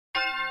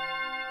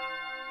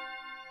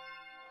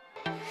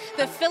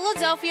the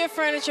Philadelphia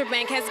Furniture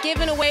Bank has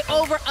given away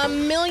over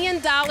 $1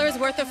 million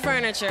worth of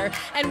furniture.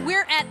 And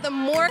we're at the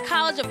Moore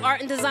College of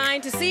Art and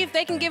Design to see if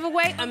they can give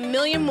away $1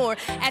 million more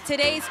at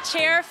today's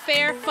Chair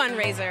Fair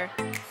fundraiser.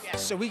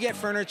 So we get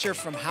furniture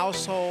from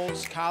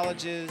households,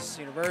 colleges,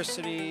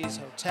 universities,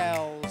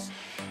 hotels,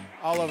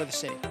 all over the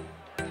city.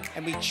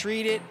 And we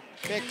treat it,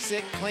 fix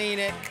it, clean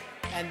it,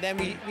 and then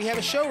we have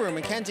a showroom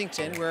in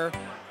Kensington where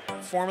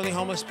formerly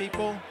homeless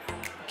people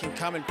can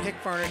come and pick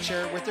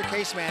furniture with their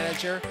case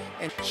manager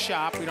and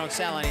shop. We don't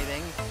sell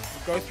anything.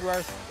 Go through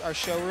our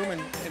showroom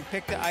and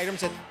pick the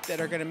items that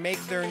are going to make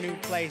their new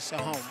place a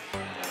home.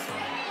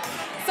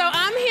 So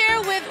I'm here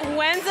with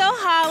Wenzel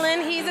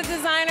Holland. He's a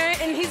designer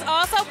and he's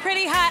also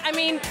pretty hot. I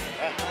mean,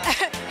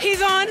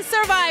 he's on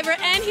Survivor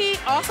and he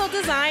also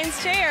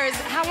designs chairs.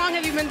 How long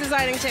have you been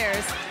designing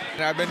chairs?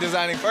 I've been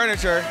designing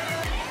furniture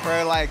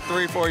for like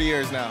 3-4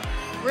 years now.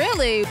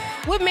 Really?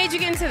 What made you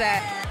get into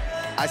that?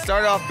 I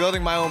started off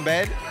building my own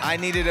bed. I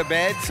needed a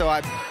bed, so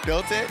I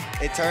built it.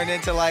 It turned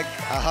into like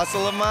a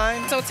hustle of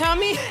mine. So tell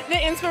me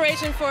the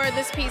inspiration for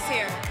this piece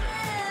here.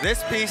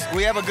 This piece,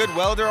 we have a good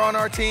welder on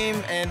our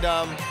team, and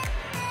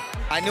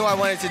I knew I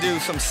wanted to do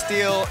some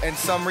steel and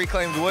some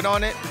reclaimed wood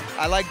on it.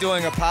 I like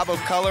doing a pop of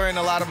color in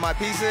a lot of my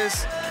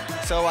pieces,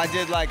 so I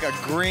did like a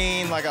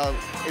green,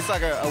 it's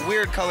like a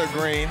weird color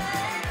green,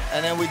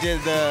 and then we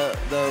did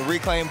the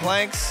reclaimed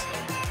planks,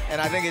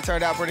 and I think it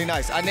turned out pretty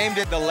nice. I named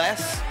it the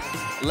Les.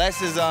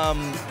 Les is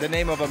the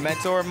name of a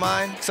mentor of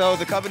mine. So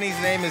the company's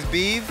name is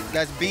Beeve,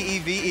 that's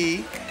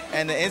B-E-V-E,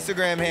 and the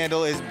Instagram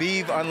handle is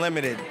Beeve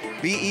Unlimited,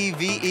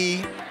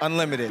 B-E-V-E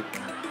Unlimited.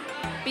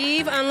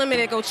 Beeve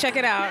Unlimited, go check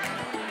it out.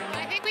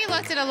 I think we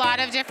looked at a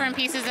lot of different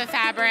pieces of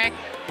fabric,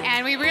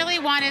 and we really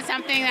wanted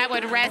something that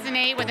would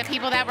resonate with the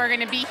people that were going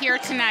to be here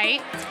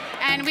tonight.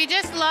 And we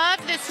just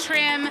love this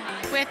trim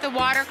with the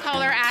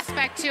watercolor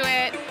aspect to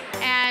it.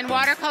 And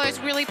watercolor is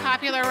really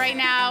popular right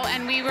now,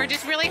 and we were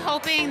just really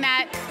hoping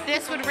that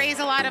this would raise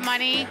a lot of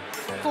money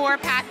for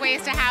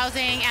Pathways to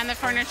Housing and the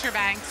Furniture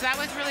Bank. So that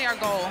was really our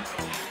goal.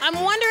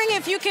 I'm wondering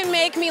if you can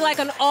make me like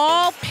an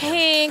all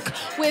pink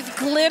with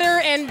glitter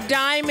and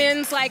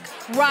diamonds like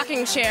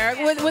rocking chair.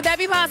 Would that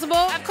be possible?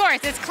 Of course,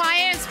 it's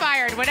client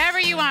inspired. Whatever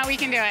you want, we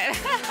can do it.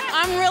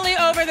 I'm really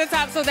over the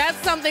top, so that's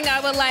something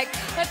I would like.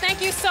 But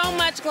thank you so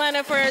much,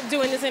 Glenna, for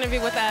doing this interview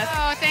with us.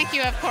 Oh, thank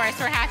you, of course.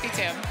 We're happy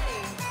to.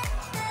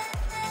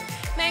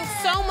 Thanks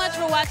so much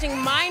for watching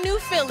My New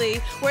Philly,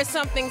 where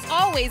something's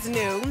always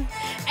new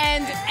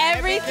and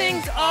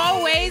everything's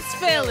always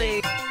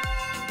Philly.